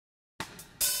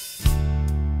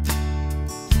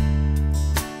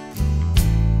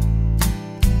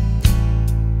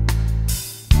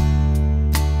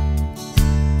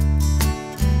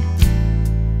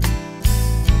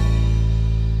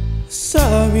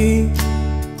sorry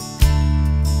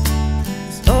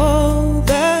is all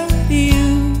that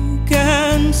you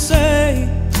can say.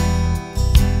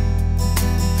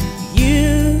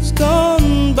 Years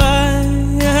gone by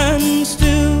and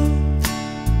still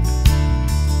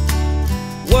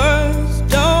words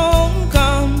don't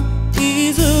come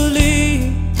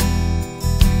easily.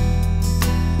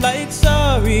 Like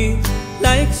sorry,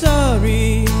 like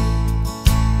sorry.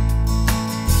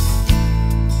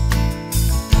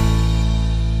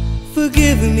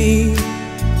 Forgive me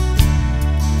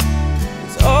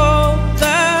is all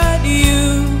that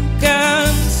you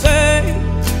can say.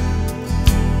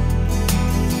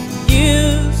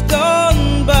 Years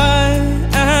gone by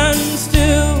and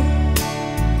still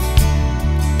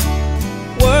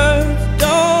words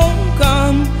don't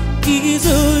come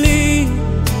easily.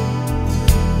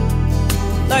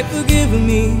 Like forgive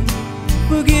me,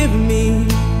 forgive me.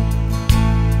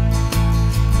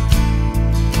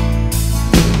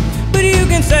 But you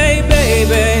can say,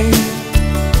 baby,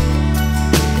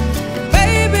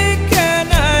 baby, can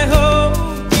I hold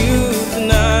you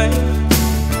tonight?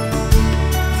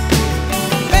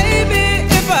 Baby,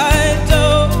 if I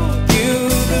told you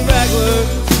the right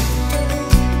words,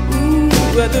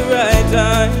 ooh, at the right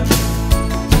time,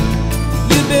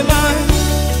 you'd be mine.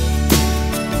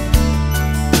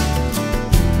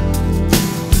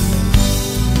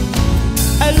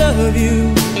 I love you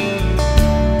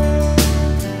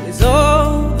is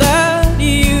all that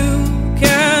you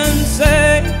can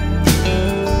say.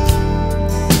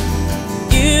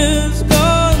 Years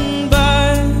gone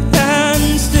by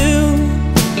and still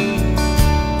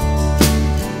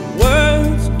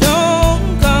words don't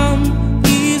come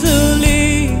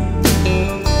easily.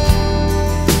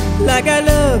 Like I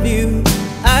love you,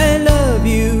 I love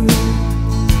you.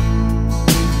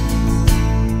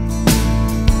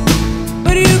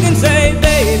 But you can say,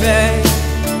 baby,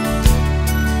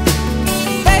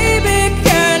 baby,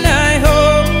 can I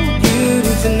hold you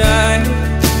tonight?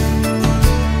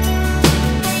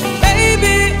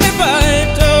 Baby, if I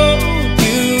told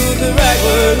you the right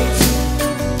words,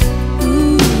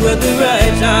 ooh, at the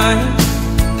right time,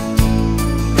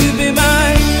 you'd be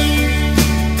mine.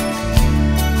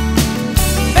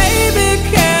 Baby,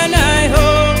 can I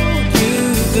hold you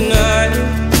tonight?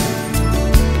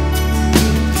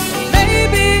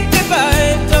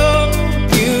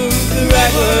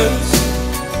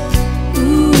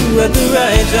 At the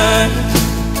right time,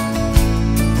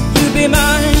 you'd be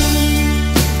mine.